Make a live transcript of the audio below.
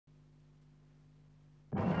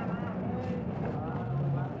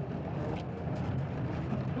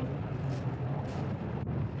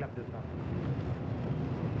de temps.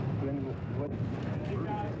 Le niveau.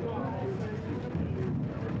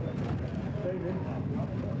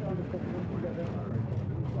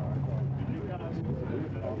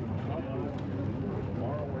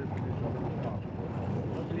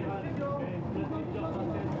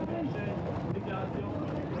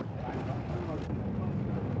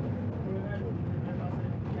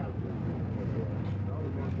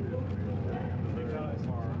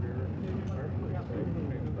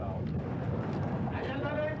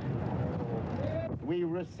 We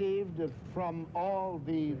received from all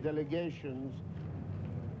the delegations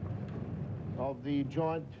of the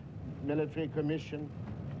Joint Military Commission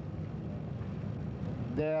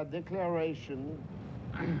their declaration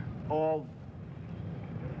of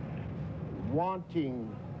wanting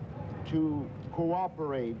to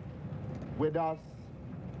cooperate with us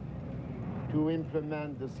to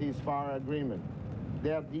implement the ceasefire agreement,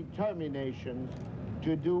 their determination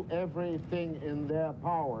to do everything in their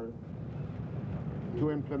power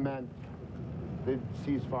to implement the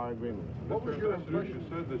ceasefire agreement. What was your impression?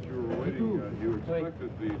 You said that you were waiting, you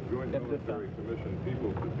expected the Joint Military Commission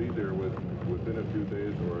people to be there within a few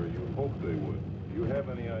days, or you hoped they would. Do you have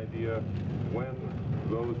any idea when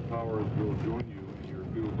those powers will join you in your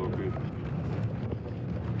field location?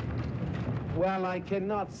 Well, I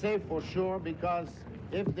cannot say for sure, because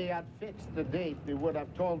if they had fixed the date, they would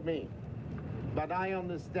have told me. But I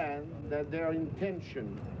understand that their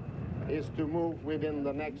intention is to move within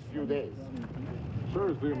the next few days. Sir,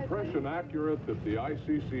 is the impression accurate that the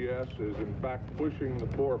ICCS is in fact pushing the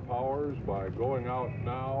four powers by going out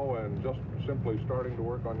now and just simply starting to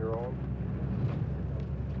work on your own?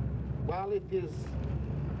 Well, it is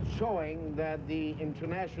showing that the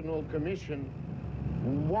International Commission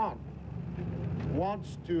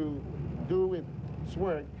wants to do its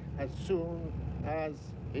work as soon as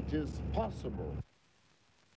it is possible.